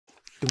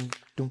dum,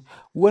 dum.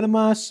 What am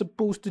I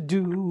supposed to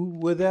do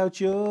without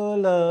your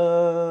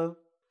love?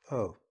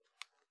 Oh,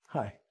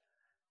 hi,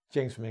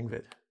 James from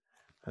engVid,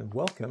 and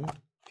welcome,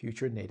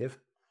 future native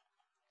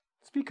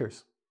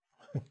speakers.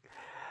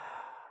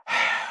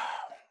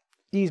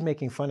 He's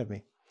making fun of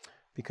me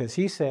because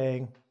he's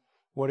saying,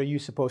 what are you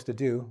supposed to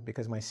do?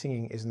 Because my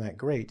singing isn't that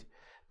great,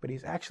 but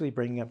he's actually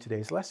bringing up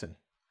today's lesson.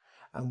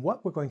 And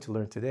what we're going to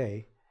learn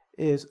today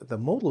is the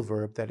modal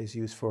verb that is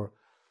used for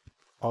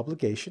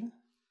obligation,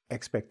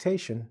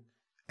 expectation,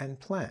 and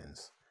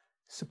plans.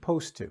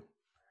 Supposed to.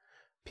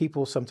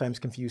 People sometimes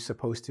confuse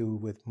supposed to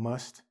with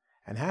must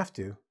and have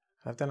to.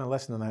 I've done a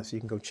lesson on that, so you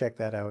can go check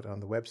that out on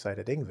the website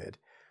at engVid.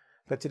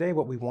 But today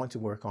what we want to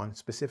work on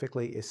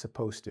specifically is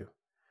supposed to.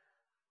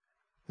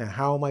 Now,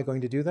 how am I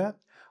going to do that?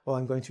 Well,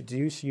 I'm going to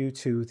introduce you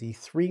to the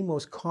 3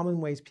 most common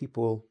ways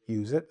people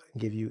use it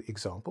and give you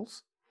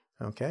examples,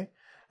 okay?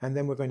 And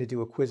then we're going to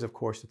do a quiz, of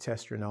course, to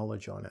test your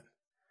knowledge on it.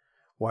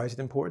 Why is it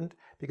important?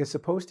 Because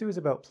supposed to is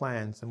about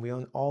plans, and we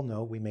all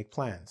know we make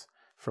plans,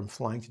 from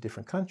flying to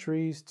different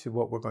countries to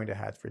what we're going to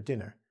have for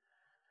dinner.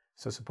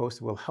 So supposed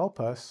to will help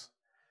us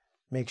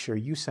make sure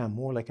you sound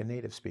more like a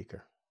native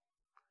speaker.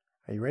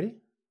 Are you ready?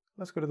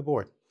 Let's go to the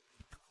board.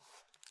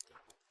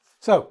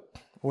 So,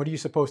 what are you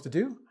supposed to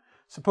do?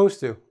 Supposed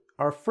to.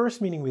 Our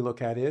first meaning we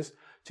look at is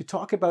to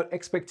talk about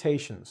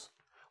expectations,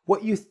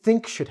 what you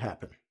think should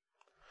happen.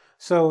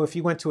 So if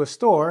you went to a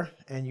store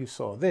and you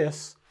saw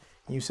this,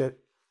 and you said,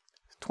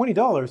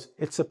 $20,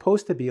 it's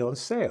supposed to be on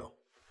sale.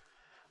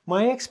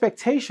 My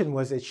expectation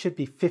was it should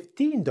be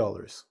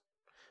 $15,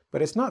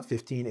 but it's not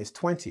 15, it's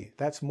 20.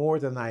 That's more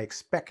than I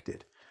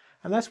expected.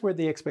 And that's where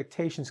the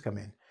expectations come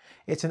in.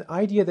 It's an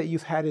idea that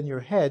you've had in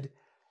your head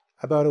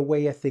about a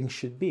way a thing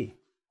should be.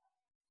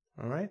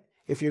 All right?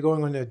 If you're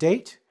going on a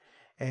date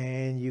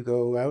and you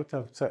go out,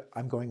 so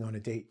I'm going on a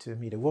date to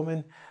meet a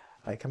woman.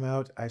 I come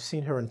out, I've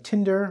seen her on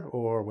Tinder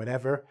or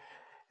whatever,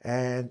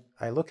 and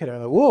I look at her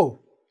and I'm like,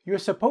 whoa, you're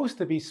supposed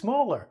to be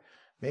smaller.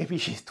 Maybe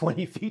she's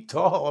 20 feet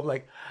tall. I'm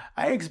like,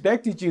 I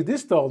expected you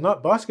this tall,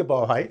 not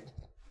basketball height.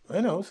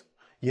 Who knows?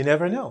 You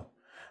never know.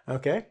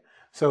 Okay?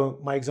 So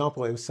my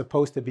example, it was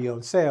supposed to be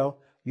on sale.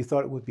 You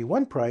thought it would be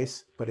one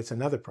price, but it's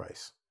another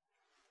price.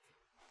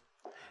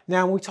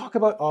 Now, when we talk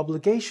about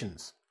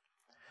obligations,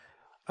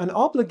 an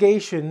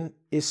obligation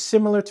is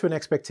similar to an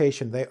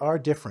expectation. They are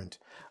different.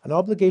 An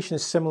obligation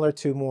is similar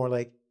to more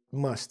like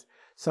must,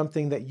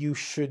 something that you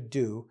should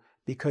do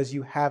because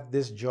you have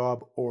this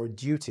job or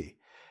duty.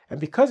 And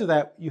because of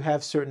that, you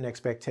have certain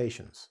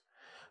expectations.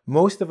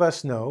 Most of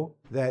us know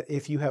that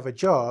if you have a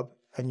job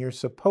and you're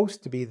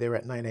supposed to be there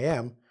at 9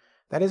 a.m.,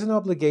 that is an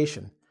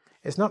obligation.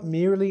 It's not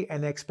merely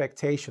an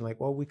expectation, like,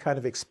 well, we kind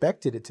of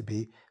expected it to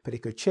be, but it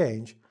could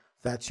change.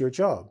 That's your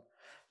job.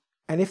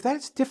 And if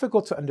that's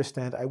difficult to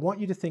understand, I want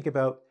you to think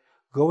about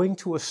going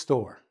to a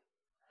store.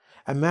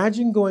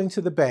 Imagine going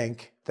to the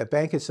bank. The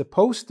bank is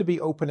supposed to be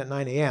open at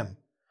 9 a.m.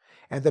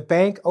 and the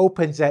bank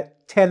opens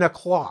at 10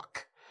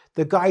 o'clock.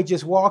 The guy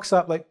just walks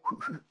up like,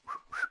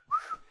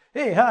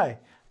 hey, hi,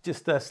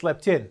 just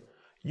slept in.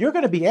 You're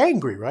going to be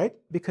angry, right?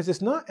 Because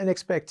it's not an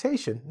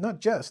expectation, not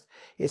just,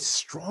 it's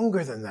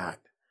stronger than that.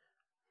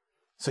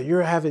 So you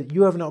have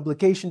an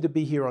obligation to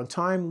be here on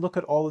time. Look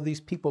at all of these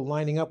people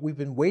lining up. We've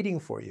been waiting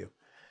for you.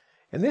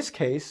 In this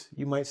case,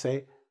 you might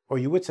say, or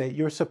you would say,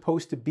 you're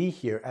supposed to be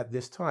here at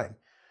this time.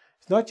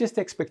 It's not just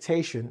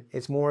expectation,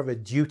 it's more of a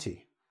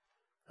duty.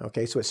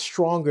 Okay, so it's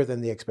stronger than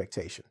the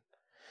expectation.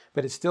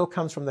 But it still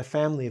comes from the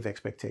family of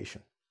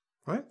expectation,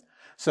 right?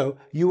 So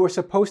you were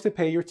supposed to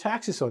pay your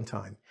taxes on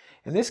time.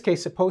 In this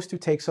case, supposed to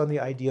takes on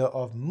the idea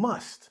of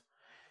must.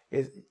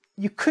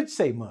 You could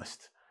say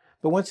must.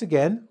 But once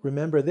again,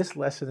 remember this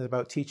lesson is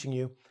about teaching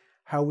you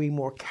how we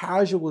more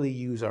casually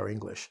use our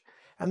English.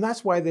 And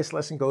that's why this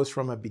lesson goes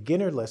from a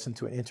beginner lesson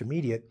to an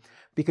intermediate,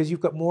 because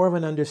you've got more of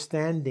an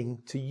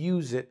understanding to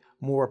use it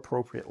more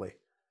appropriately.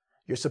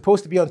 You're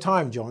supposed to be on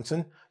time,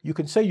 Johnson. You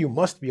can say you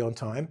must be on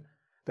time,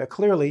 but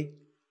clearly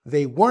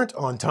they weren't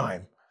on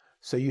time.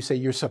 So you say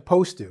you're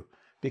supposed to,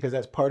 because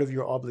that's part of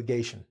your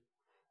obligation.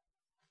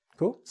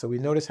 Cool? So we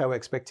notice how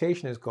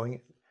expectation is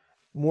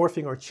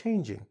morphing or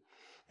changing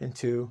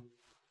into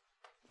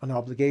an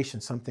obligation,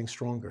 something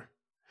stronger.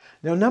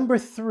 Now, number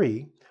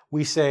 3,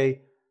 we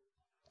say,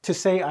 to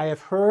say I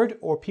have heard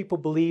or people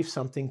believe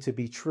something to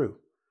be true.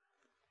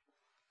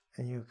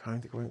 And you're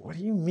kind of going, what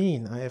do you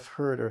mean I have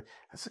heard? Or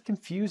that's a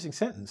confusing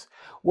sentence.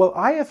 Well,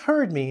 I have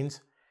heard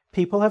means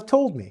people have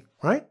told me,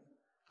 right?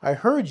 I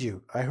heard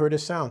you. I heard a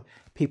sound.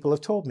 People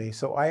have told me.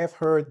 So I have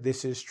heard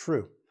this is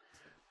true.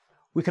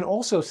 We can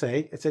also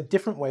say, it's a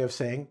different way of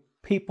saying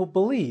people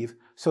believe,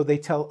 so they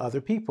tell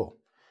other people.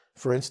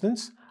 For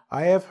instance,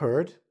 I have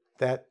heard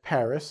that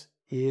Paris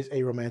is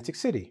a romantic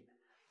city.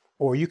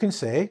 Or you can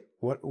say,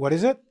 what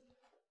is it?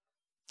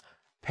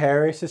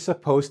 Paris is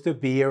supposed to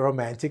be a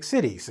romantic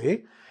city,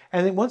 see?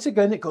 And then once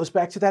again, it goes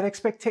back to that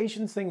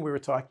expectations thing we were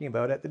talking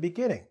about at the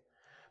beginning.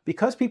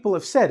 Because people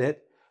have said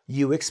it,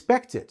 you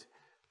expect it.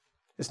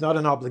 It's not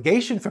an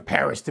obligation for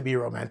Paris to be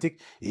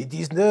romantic. It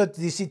is not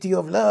the city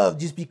of love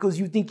just because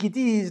you think it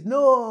is.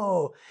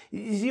 No, it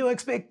is your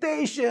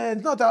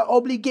expectation, not our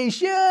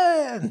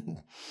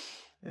obligation.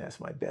 That's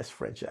my best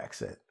French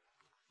accent.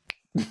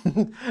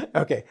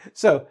 Okay,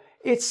 so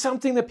it's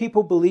something that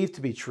people believe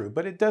to be true,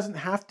 but it doesn't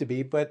have to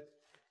be, but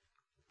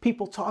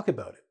people talk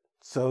about it.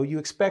 So you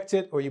expect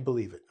it or you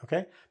believe it,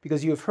 okay?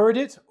 Because you have heard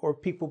it or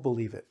people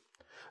believe it.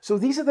 So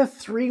these are the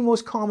three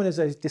most common, as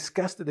I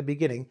discussed at the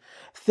beginning,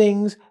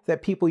 things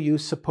that people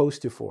use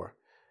supposed to for.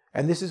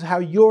 And this is how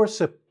you're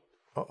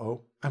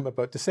I'm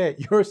about to say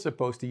it. You're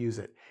supposed to use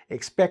it,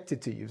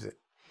 expected to use it,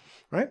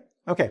 right?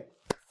 Okay,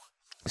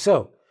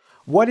 so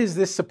what is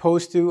this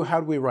supposed to? How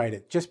do we write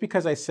it? Just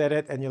because I said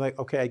it and you're like,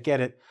 okay, I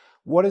get it.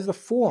 What is the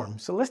form?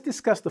 So let's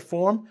discuss the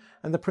form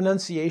and the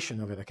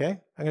pronunciation of it, okay?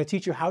 I'm going to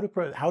teach you how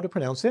to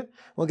pronounce it.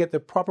 We'll get the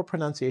proper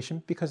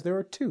pronunciation because there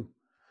are two.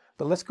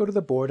 But let's go to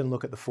the board and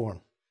look at the form.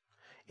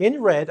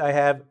 In red, I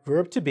have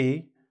verb to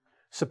be,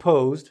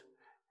 supposed,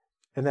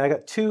 and then I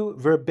got two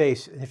verb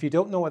base. And if you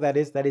don't know what that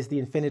is the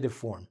infinitive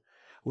form.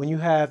 When you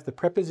have the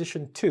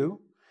preposition to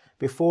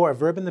before a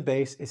verb in the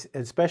base,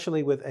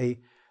 especially with a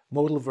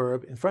modal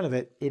verb in front of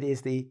it, it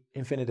is the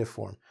infinitive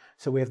form.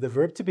 So we have the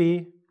verb to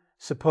be,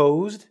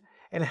 supposed,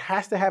 and it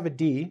has to have a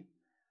D,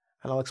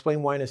 and I'll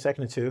explain why in a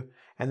second or two,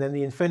 and then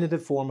the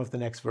infinitive form of the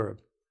next verb.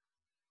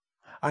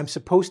 I'm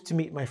supposed to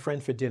meet my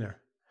friend for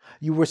dinner.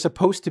 You were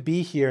supposed to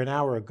be here an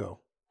hour ago.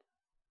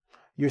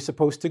 You're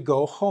supposed to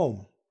go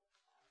home.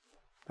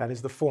 That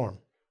is the form.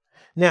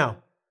 Now,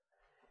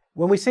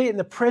 when we say it in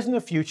the present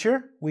or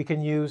future, we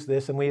can use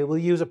this, and we will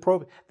use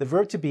the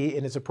verb to be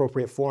in its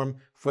appropriate form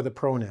for the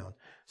pronoun.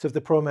 So if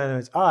the pronoun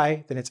is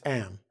I, then it's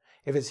am.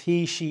 If it's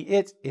he, she,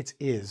 it, it's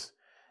is.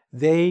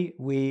 They,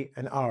 we,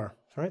 and are.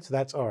 All right, so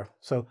that's are.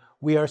 So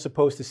we are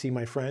supposed to see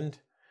my friend.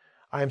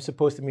 I am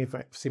supposed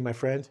to see my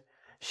friend.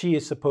 She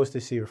is supposed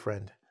to see her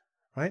friend.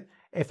 Right?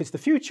 If it's the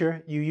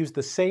future, you use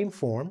the same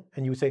form,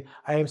 and you would say,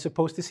 I am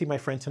supposed to see my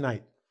friend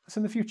tonight. That's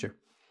in the future.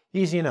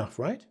 Easy enough,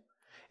 right?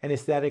 And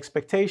it's that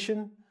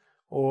expectation,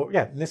 or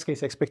yeah, in this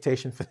case,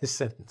 expectation for this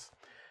sentence.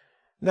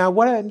 Now,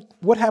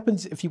 what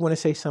happens if you want to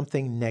say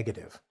something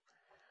negative?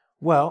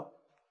 Well,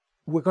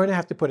 we're going to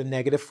have to put a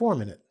negative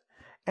form in it.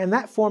 And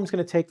that form is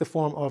going to take the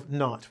form of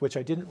not, which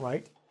I didn't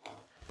write.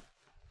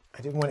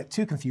 I didn't want it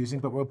too confusing,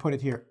 but we'll put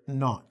it here,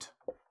 not.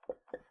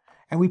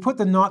 And we put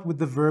the not with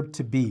the verb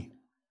to be.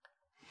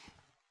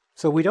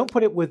 So we don't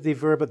put it with the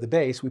verb at the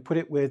base, we put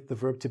it with the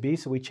verb to be,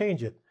 so we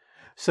change it.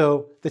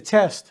 So the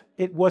test,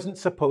 it wasn't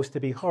supposed to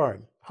be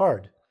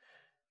hard.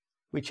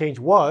 We change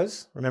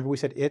was, remember we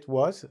said it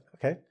was,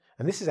 okay?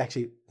 And this is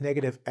actually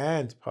negative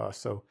and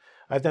past, so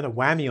I've done a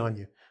whammy on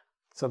you.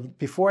 So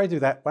before I do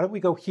that, why don't we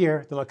go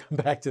here, then I'll come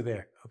back to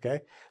there,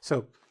 okay?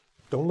 So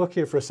don't look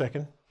here for a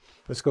second.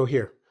 Let's go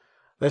here.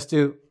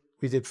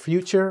 We did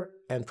future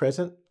and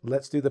present.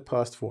 Let's do the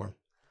past form.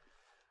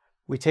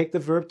 We take the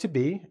verb to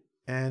be,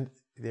 and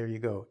there you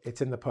go.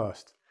 It's in the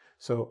past.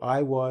 So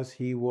I was,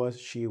 he was,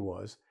 she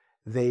was,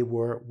 they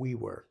were, we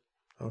were,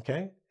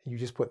 okay? You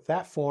just put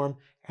that form,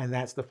 and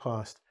that's the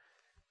past.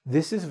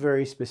 This is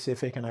very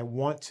specific, and I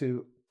want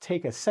to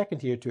take a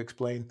second here to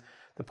explain.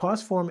 The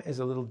past form is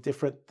a little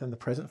different than the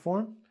present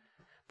form.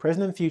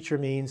 Present and future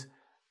means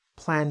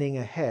planning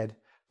ahead.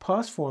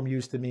 Past form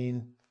used to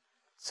mean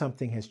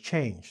something has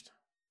changed.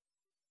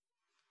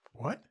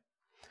 What?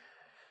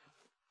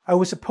 I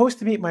was supposed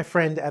to meet my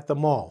friend at the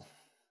mall.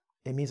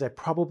 It means I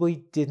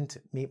probably didn't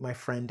meet my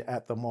friend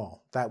at the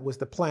mall. That was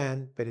the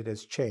plan, but it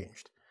has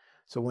changed.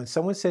 So when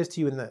someone says to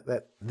you in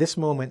that this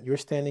moment, you're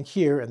standing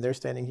here and they're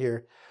standing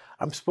here,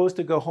 I'm supposed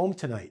to go home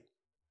tonight.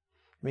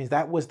 It means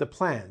that was the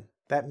plan.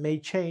 That may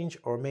change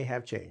or may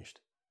have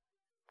changed.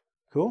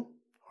 Cool?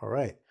 All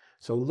right.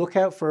 So look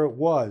out for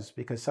was,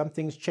 because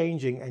something's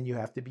changing and you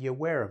have to be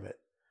aware of it.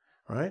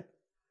 All right?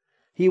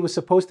 He was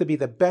supposed to be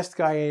the best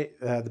guy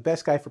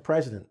for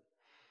president.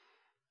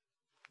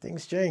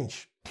 Things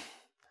change.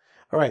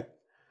 All right.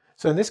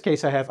 So in this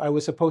case, I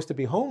was supposed to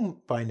be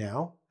home by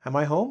now. Am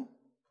I home?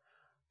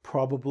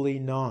 Probably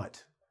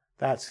not.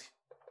 That's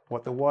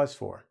what there was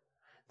for.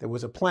 There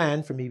was a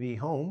plan for me to be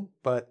home,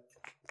 but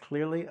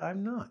clearly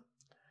I'm not.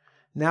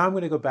 Now I'm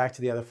going to go back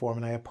to the other form,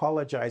 and I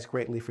apologize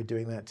greatly for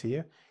doing that to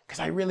you, because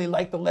I really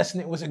liked the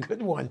lesson. It was a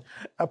good one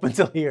up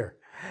until here.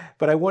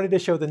 But I wanted to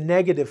show the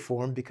negative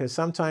form, because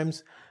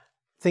sometimes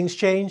things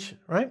change,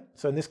 right?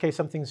 So in this case,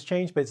 something's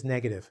changed, but it's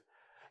negative.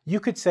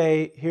 You could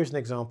say, here's an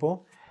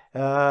example.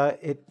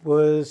 It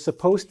was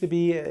supposed to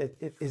be,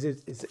 it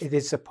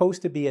is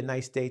supposed to be a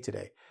nice day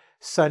today.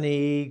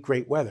 Sunny,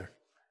 great weather,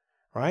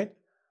 right?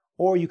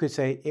 Or you could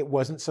say, it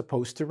wasn't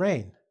supposed to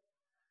rain.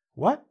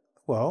 What?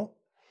 Well,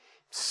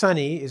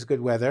 sunny is good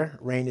weather,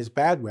 rain is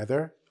bad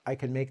weather. I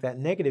can make that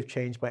negative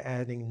change by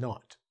adding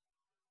not.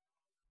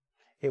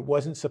 It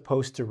wasn't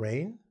supposed to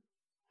rain,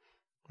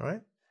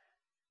 right?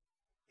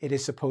 It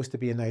is supposed to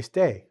be a nice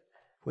day.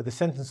 With the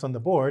sentence on the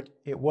board,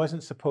 it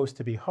wasn't supposed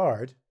to be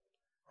hard,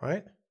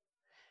 right?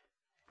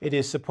 It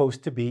is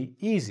supposed to be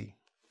easy.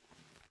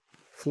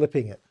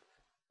 Flipping it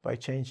by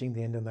changing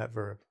the end of that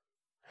verb.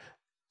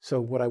 So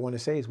what I want to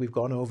say is we've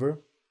gone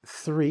over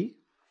 3.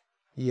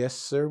 Yes,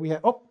 sir, we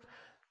have. Oh,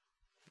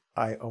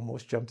 I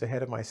almost jumped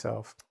ahead of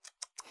myself.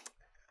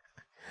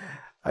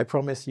 I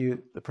promise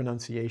you the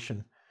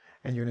pronunciation.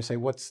 And you're going to say,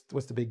 what's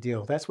the big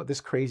deal? That's what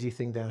this crazy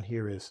thing down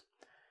here is.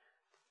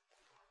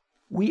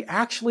 We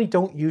actually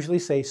don't usually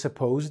say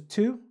supposed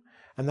to.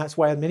 And that's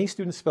why many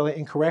students spell it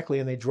incorrectly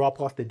and they drop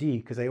off the D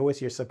because they always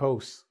hear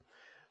suppose.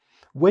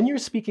 When you're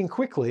speaking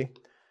quickly,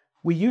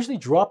 we usually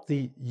drop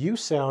the U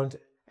sound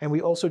and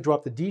we also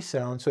drop the D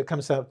sound. So it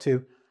comes out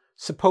to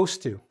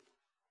supposed to.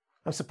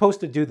 I'm supposed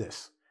to do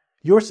this.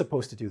 You're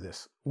supposed to do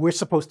this. We're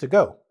supposed to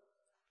go.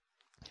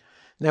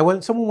 Now,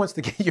 when someone wants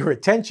to get your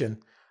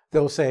attention,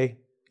 they'll say,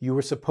 you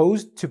were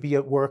supposed to be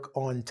at work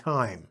on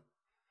time.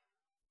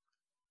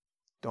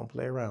 Don't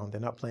play around.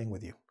 They're not playing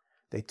with you.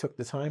 They took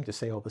the time to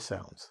say all the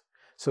sounds.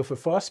 So for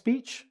fast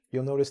speech,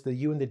 you'll notice the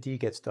U and the D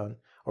gets done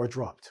or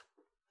dropped.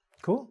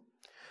 Cool?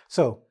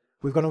 So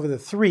we've gone over the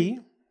 3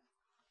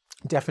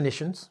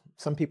 definitions.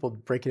 Some people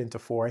break it into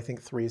 4. I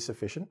think 3 is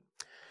sufficient.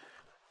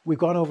 We've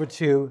gone over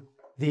to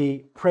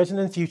the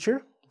present and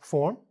future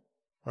form,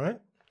 all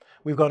right?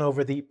 We've gone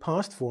over the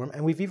past form,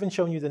 and we've even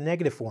shown you the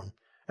negative form.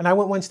 And I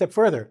went one step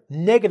further, the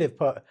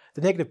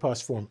negative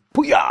past form,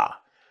 booyah!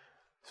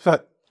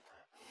 But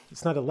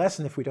it's not a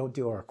lesson if we don't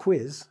do our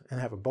quiz and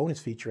have a bonus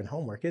feature and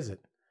homework, is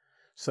it?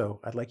 So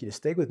I'd like you to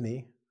stay with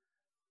me,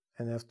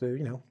 and after,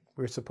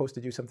 we're supposed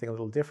to do something a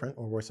little different,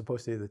 or we're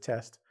supposed to do the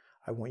test,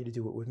 I want you to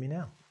do it with me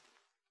now.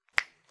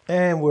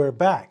 And we're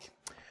back.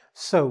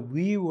 So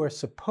we were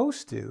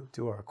supposed to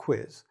do our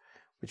quiz,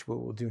 which we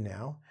will do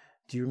now.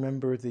 Do you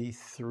remember the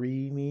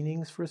 3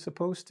 meanings for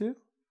supposed to?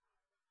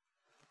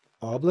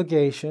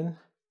 Obligation,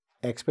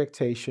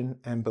 expectation,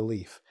 and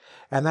belief.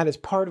 And that is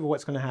part of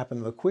what's going to happen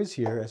in the quiz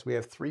here, as we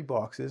have 3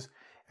 boxes,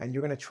 and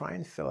you're going to try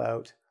and fill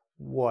out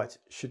what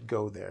should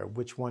go there,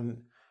 which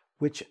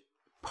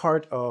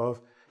part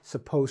of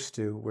supposed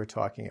to we're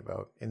talking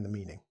about in the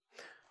meaning.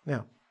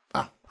 Now,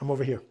 I'm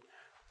over here.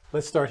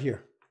 Let's start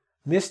here.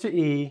 Mr.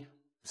 E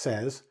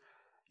says,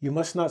 you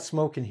must not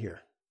smoke in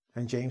here.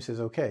 And James says,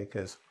 okay,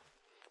 because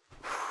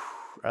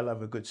I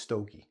love a good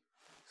stogie.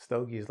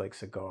 Stogie is like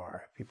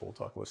cigar. People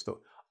talk about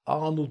stogie.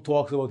 Arnold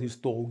talks about his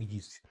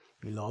stogies.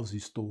 He loves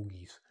his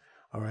stogies.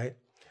 All right?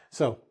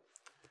 So,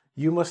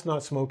 you must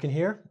not smoke in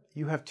here.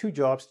 You have 2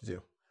 jobs to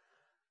do.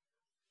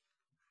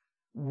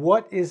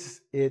 What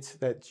is it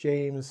that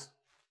James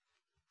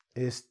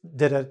is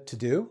to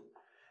do?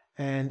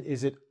 And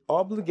is it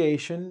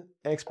obligation,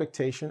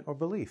 expectation, or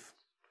belief?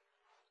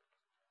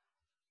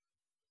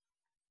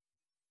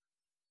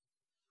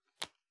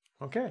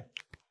 Okay.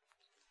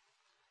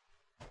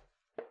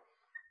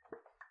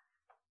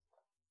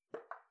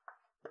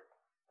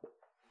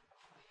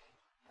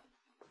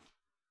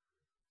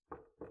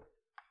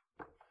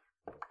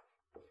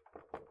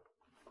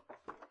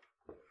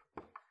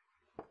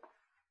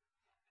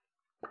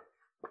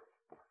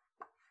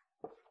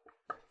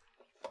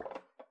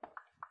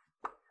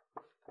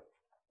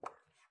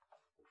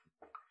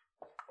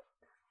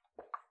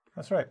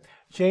 That's right.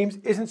 James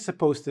isn't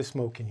supposed to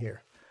smoke in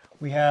here.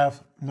 We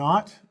have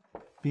not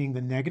being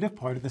the negative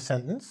part of the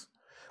sentence.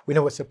 We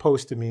know what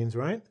supposed to means,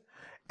 right?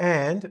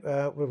 And,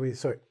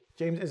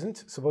 James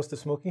isn't supposed to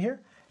smoke in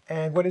here.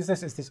 And what is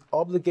this? Is this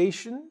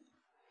obligation,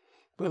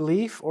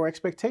 belief, or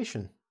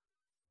expectation?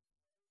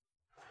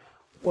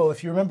 Well,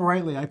 if you remember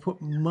rightly, I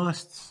put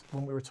musts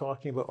when we were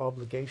talking about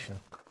obligation.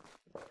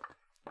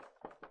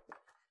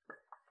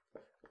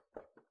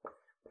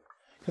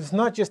 Because it's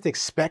not just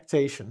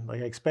expectation, like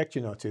I expect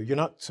you not to. You're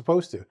not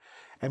supposed to.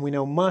 And we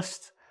know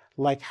must,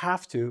 like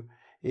have to,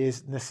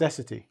 is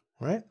necessity,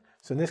 right?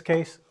 So in this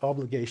case,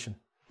 obligation.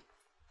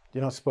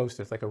 You're not supposed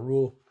to. It's like a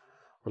rule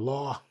or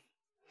law.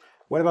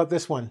 What about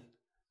this one?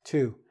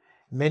 2.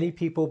 Many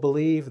people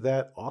believe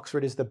that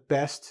Oxford is the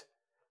best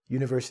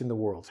university in the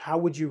world. How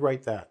would you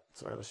write that?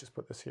 Sorry, let's just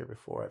put this here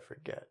before I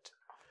forget.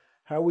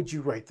 How would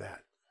you write that?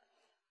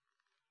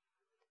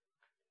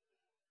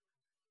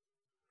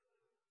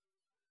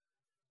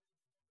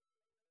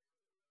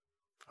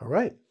 All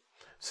right,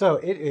 so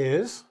it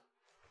is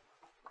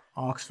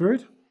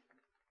Oxford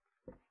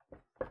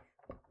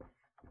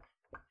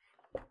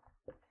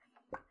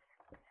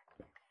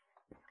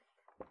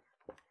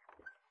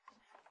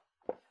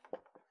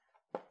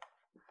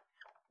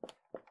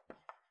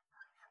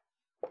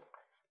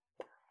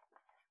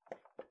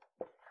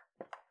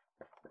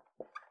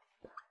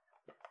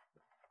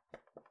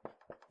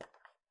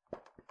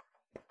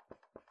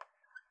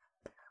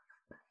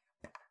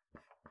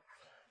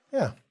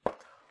Yeah.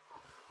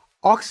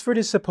 Oxford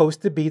is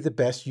supposed to be the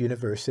best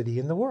university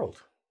in the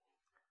world.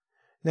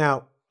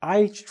 Now,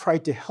 I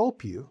tried to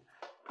help you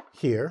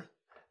here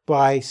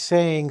by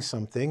saying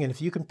something, and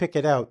if you can pick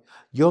it out,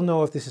 you'll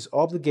know if this is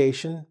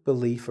obligation,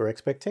 belief, or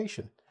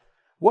expectation.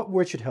 What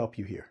word should help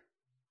you here?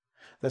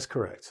 That's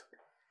correct.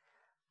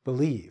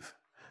 Believe.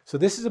 So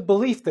this is a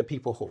belief that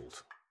people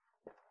hold.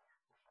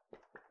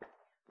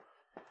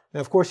 Now,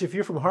 of course, if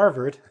you're from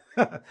Harvard,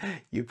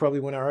 you probably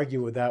want to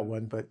argue with that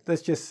one, but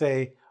let's just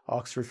say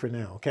Oxford for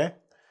now, okay?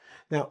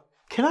 Now,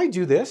 Can I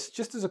do this?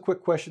 Just as a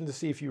quick question to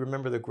see if you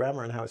remember the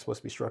grammar and how it's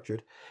supposed to be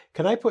structured.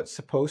 Can I put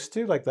supposed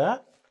to like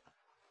that?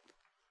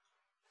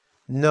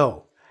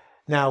 No.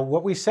 Now,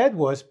 what we said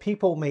was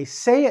people may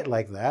say it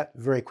like that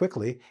very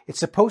quickly. It's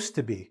supposed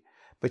to be,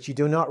 but you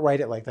do not write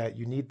it like that.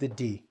 You need the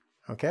D,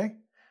 okay?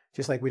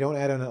 Just like we don't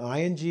add an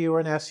ing or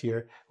an S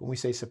here. When we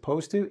say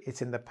supposed to,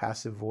 it's in the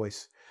passive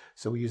voice.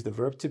 So we use the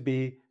verb to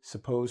be,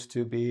 supposed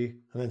to be,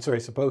 and then,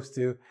 supposed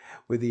to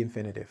with the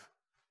infinitive.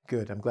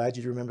 Good. I'm glad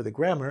you remember the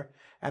grammar,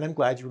 and I'm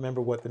glad you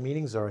remember what the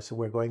meanings are, so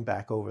we're going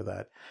back over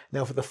that.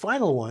 Now, for the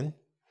final one,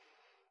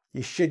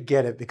 you should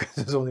get it because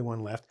there's only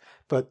one left,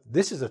 but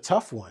this is a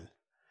tough one.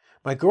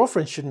 My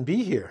girlfriend shouldn't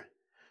be here.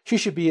 She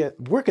should be at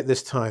work at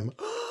this time.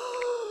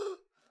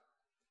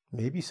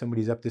 Maybe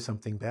somebody's up to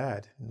something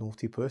bad.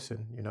 Naughty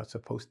person. You're not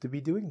supposed to be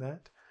doing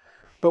that.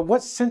 But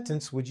what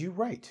sentence would you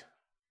write?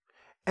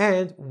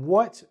 And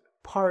what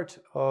part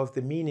of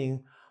the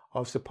meaning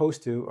of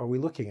supposed to are we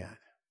looking at?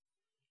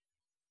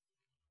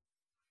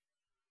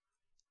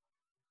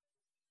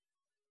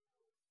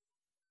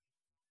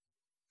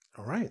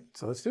 All right,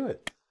 so let's do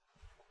it.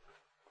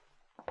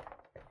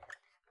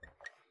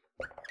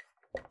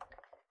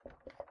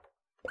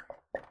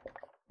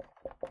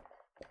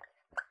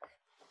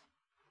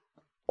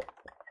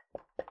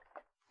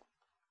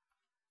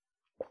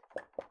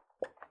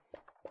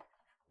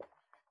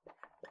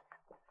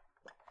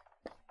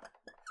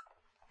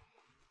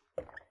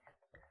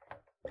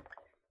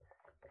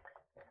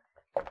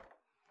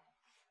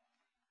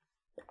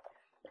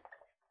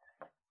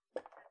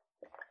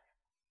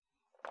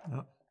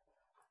 Oh,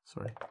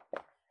 sorry.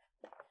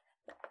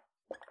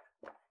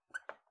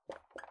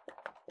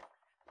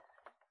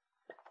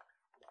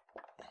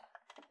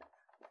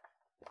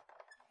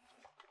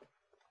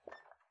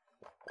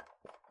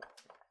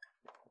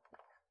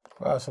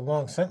 Wow, it's a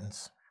long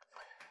sentence.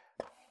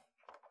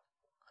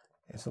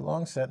 It's a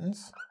long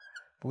sentence,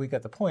 but we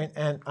got the point.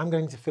 And I'm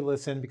going to fill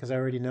this in because I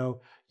already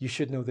know you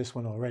should know this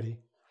one already,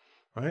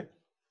 right?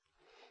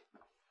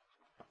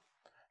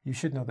 You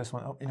should know this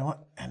one. Oh, you know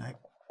what? And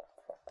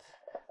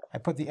I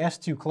put the S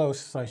too close,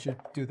 so I should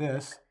do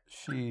this.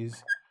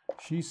 She's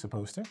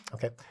supposed to.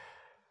 Okay.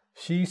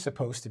 She's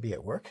supposed to be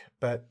at work.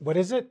 But what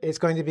is it? It's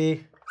going to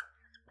be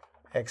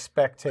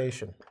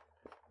expectation.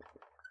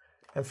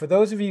 And for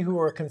those of you who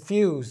are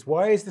confused,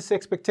 why is this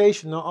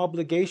expectation, not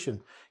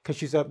obligation? Because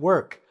she's at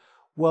work.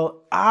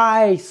 Well,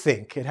 I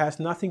think it has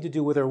nothing to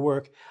do with her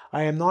work.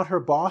 I am not her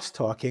boss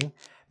talking.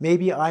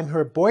 Maybe I'm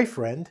her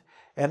boyfriend,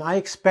 and I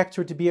expect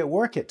her to be at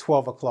work at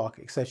 12 o'clock,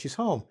 except she's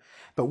home.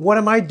 But what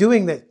am I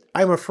doing that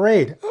I'm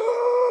afraid?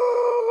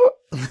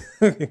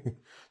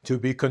 To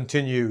be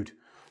continued.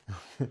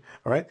 All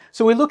right,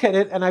 so we look at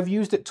it, and I've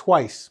used it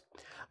twice.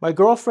 My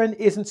girlfriend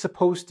isn't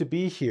supposed to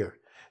be here.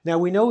 Now,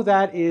 we know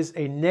that is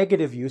a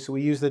negative use, so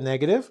we use the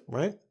negative,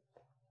 right?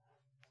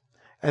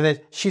 And then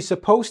she's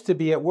supposed to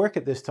be at work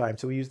at this time,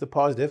 so we use the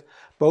positive.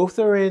 Both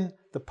are in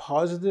the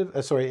positive,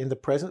 in the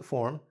present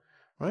form,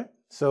 right?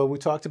 So we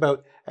talked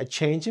about a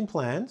change in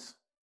plans.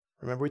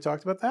 Remember we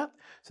talked about that?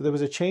 So there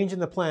was a change in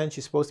the plan.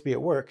 She's supposed to be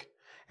at work,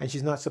 and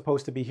she's not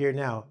supposed to be here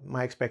now,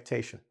 my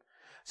expectation.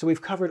 So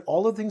we've covered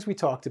all the things we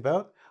talked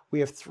about.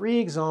 We have 3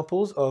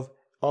 examples of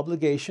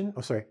obligation,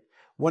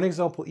 one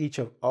example each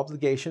of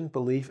obligation,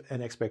 belief,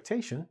 and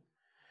expectation.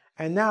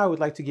 And now I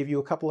would like to give you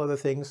a couple other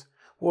things,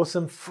 well,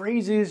 some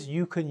phrases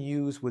you can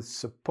use with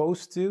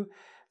supposed to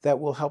that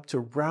will help to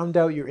round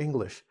out your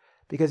English.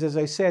 Because as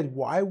I said,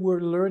 why we're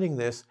learning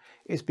this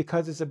is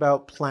because it's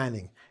about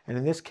planning. And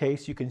in this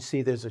case, you can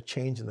see there's a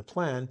change in the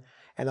plan.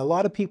 And a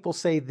lot of people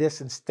say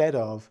this instead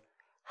of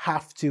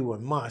have to or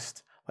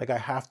must, like I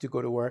have to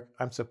go to work,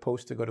 I'm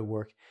supposed to go to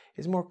work,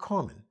 is more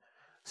common.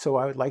 So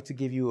I would like to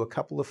give you a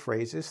couple of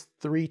phrases,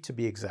 3 to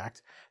be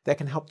exact, that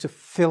can help to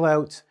fill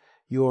out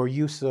your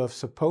use of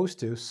supposed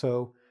to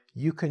so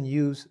you can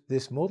use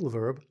this modal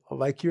verb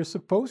like you're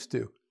supposed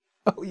to.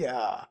 Oh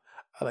yeah,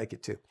 I like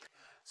it too.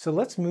 So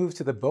let's move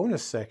to the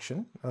bonus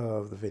section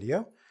of the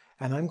video,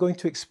 and I'm going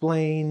to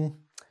explain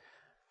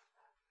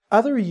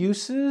other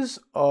uses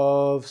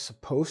of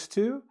supposed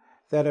to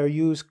that are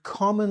used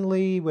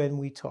commonly when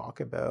we talk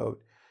about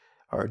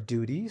our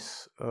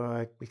duties.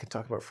 We can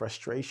talk about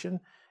frustration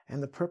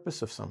and the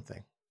purpose of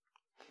something.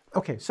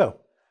 Okay, so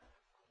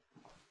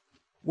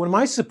what am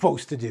I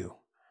supposed to do?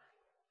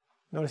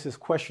 Notice this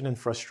question and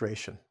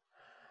frustration.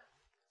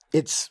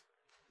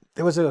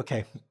 There was a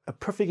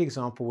perfect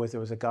example was there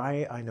was a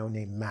guy I know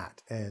named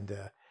Matt, and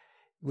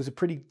he was a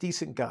pretty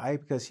decent guy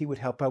because he would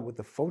help out with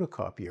the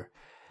photocopier.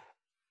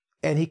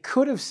 And he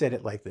could have said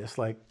it like this,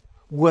 like,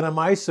 what am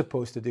I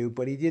supposed to do?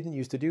 But he didn't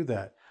used to do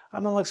that.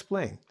 And I'll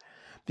explain.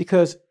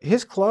 Because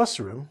his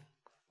classroom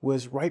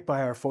was right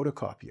by our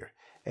photocopier,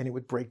 and it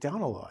would break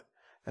down a lot.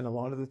 And a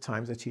lot of the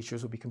times the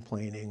teachers would be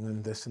complaining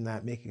and this and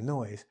that, making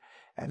noise.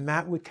 And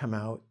Matt would come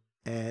out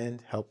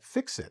and help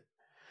fix it.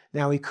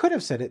 Now, he could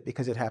have said it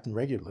because it happened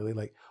regularly,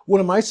 like, what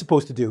am I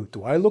supposed to do?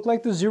 Do I look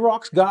like the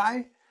Xerox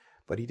guy?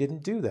 But he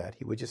didn't do that.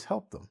 He would just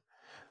help them.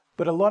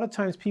 But a lot of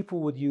times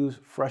people would use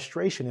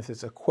frustration, if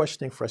it's a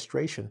questioning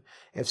frustration,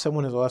 if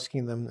someone is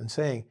asking them and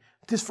saying,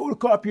 this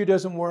photocopier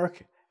doesn't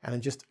work. And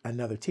I'm just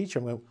another teacher.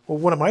 I'm going, well,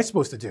 what am I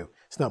supposed to do?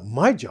 It's not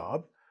my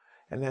job.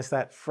 And that's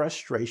that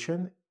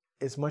frustration.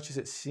 As much as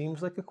it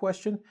seems like a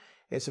question,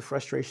 it's a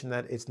frustration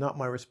that it's not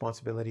my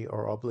responsibility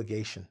or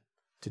obligation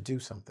to do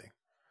something.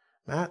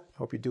 Matt,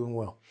 hope you're doing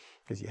well,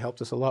 because you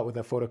helped us a lot with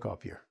that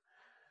photocopier.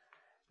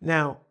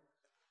 Now,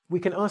 we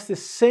can ask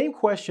this same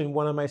question,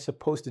 what am I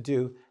supposed to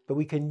do? But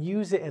we can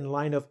use it in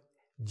line of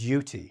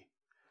duty.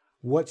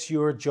 What's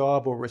your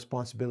job or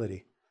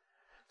responsibility?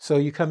 So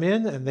you come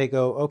in and they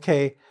go,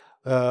 okay,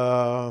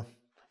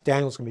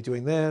 Daniel's going to be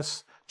doing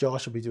this,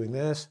 Josh will be doing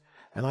this.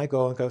 And I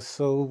go,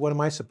 so what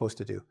am I supposed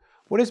to do?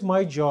 What is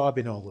my job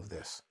in all of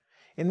this?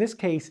 In this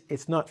case,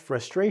 it's not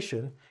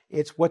frustration.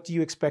 It's what do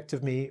you expect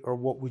of me, or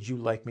what would you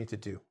like me to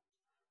do?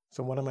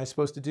 So what am I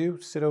supposed to do?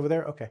 Sit over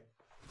there? Okay.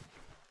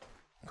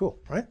 Cool,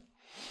 right?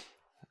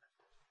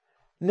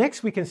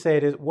 Next, we can say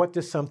it is, what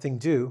does something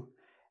do?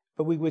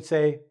 But we would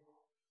say,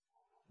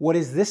 what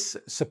is this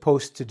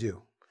supposed to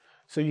do?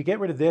 So you get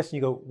rid of this and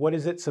you go, what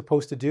is it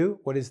supposed to do?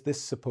 What is this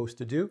supposed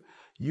to do?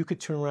 You could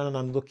turn around and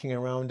I'm looking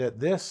around at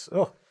this.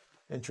 Oh,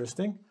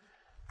 interesting.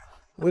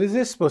 What is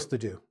this supposed to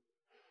do?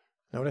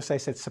 Notice I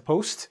said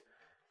supposed.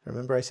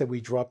 Remember I said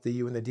we dropped the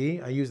U and the D?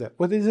 I use that.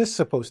 What is this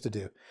supposed to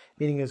do?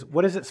 Meaning is,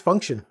 what is its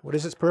function? What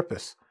is its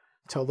purpose?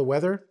 Tell the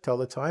weather? Tell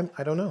the time?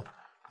 I don't know.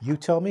 You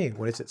tell me.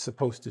 What is it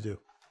supposed to do?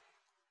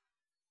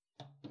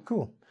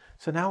 Cool.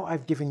 So now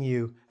I've given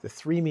you the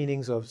 3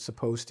 meanings of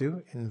supposed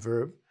to in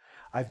verb.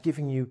 I've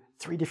given you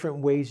 3 different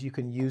ways you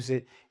can use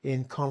it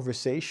in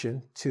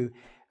conversation to,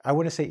 I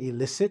want to say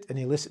elicit, and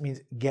elicit means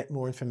get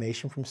more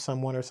information from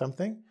someone or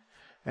something.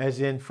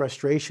 As in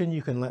frustration,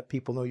 you can let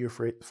people know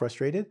you're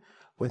frustrated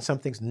when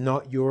something's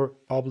not your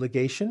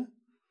obligation,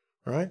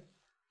 right?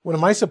 What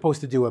am I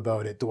supposed to do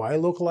about it? Do I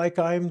look like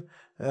I'm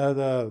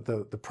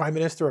the Prime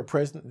Minister or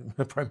President,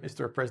 the Prime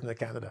Minister or President of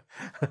Canada?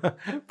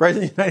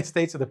 President of the United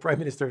States or the Prime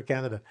Minister of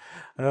Canada?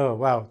 Oh,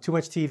 wow, too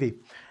much TV.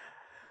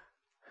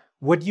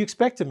 What do you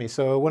expect of me?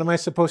 So what am I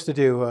supposed to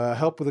do?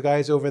 Help with the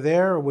guys over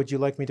there, or would you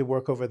like me to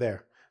work over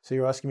there? So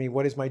you're asking me,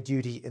 what is my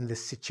duty in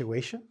this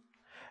situation?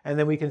 And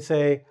then we can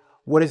say,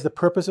 what is the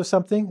purpose of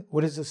something?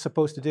 What is it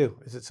supposed to do?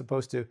 Is it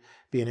supposed to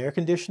be an air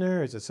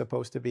conditioner? Is it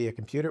supposed to be a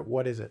computer?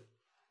 What is it?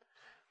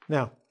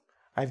 Now,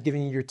 I've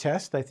given you your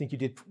test. I think you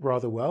did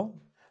rather well,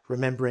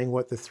 remembering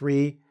what the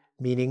 3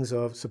 meanings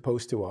of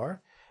supposed to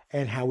are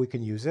and how we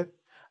can use it.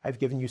 I've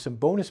given you some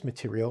bonus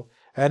material.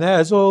 And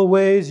as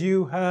always,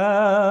 you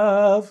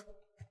have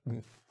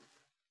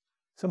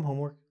some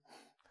homework.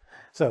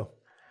 So,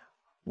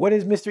 what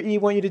does Mr. E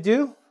want you to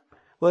do?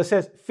 Well, it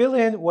says, fill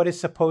in what is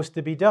supposed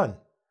to be done.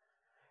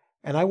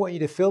 And I want you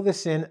to fill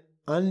this in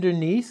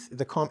underneath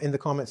in the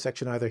comment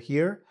section, either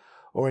here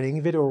or in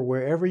engVid or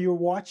wherever you're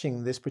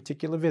watching this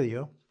particular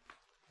video.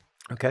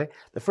 Okay,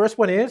 the first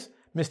one is,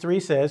 Mr. E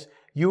says,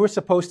 you were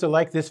supposed to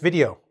like this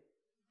video.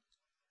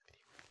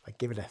 Like,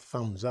 give it a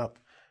thumbs up.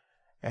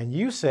 And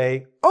you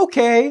say,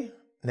 okay,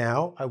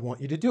 now I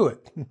want you to do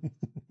it.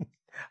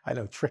 I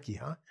know, tricky,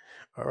 huh?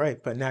 All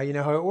right, but now you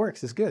know how it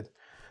works. It's good.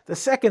 The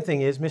second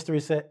thing is,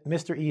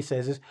 Mr. E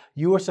says, is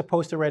you are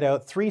supposed to write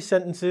out 3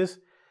 sentences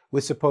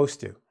with supposed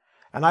to.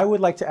 And I would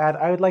like to add,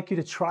 I would like you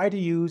to try to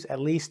use at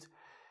least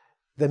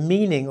the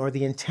meaning or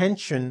the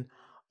intention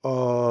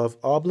of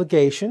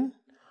obligation,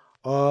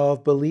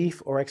 of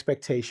belief or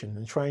expectation,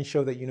 and try and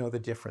show that you know the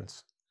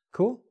difference.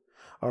 Cool?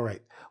 All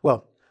right.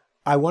 Well,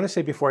 I want to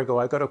say before I go,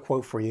 I've got a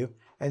quote for you.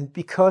 And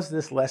because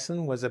this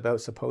lesson was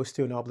about supposed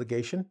to and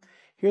obligation,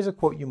 here's a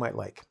quote you might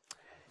like.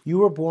 You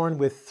were born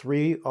with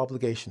 3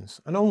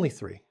 obligations, and only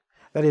 3.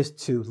 That is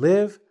to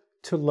live,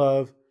 to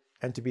love,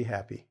 and to be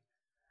happy.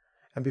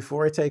 And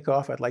before I take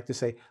off, I'd like to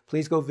say,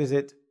 please go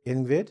visit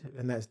engVid,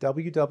 and that's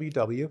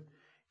www.ing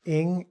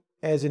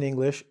as in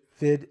English,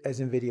 vid as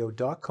in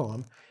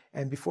video.com.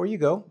 And before you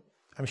go,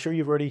 I'm sure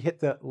you've already hit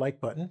the like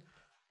button.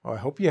 Or I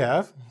hope you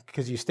have,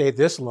 because you stayed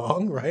this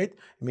long, right?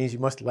 It means you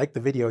must like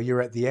the video.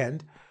 You're at the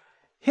end.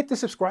 Hit the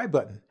subscribe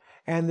button.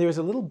 And there's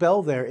a little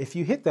bell there. If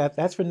you hit that,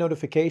 that's for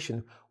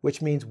notification,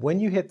 which means when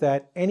you hit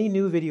that, any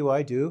new video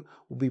I do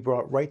will be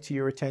brought right to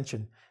your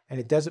attention. And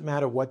it doesn't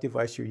matter what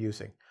device you're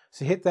using.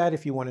 So hit that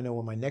if you want to know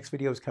when my next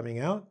video is coming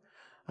out.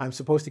 I'm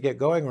supposed to get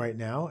going right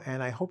now,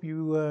 and I hope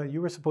you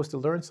were supposed to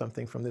learn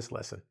something from this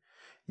lesson.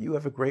 You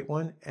have a great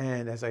one,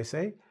 and as I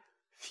say,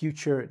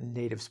 future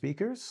native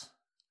speakers,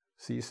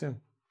 see you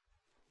soon.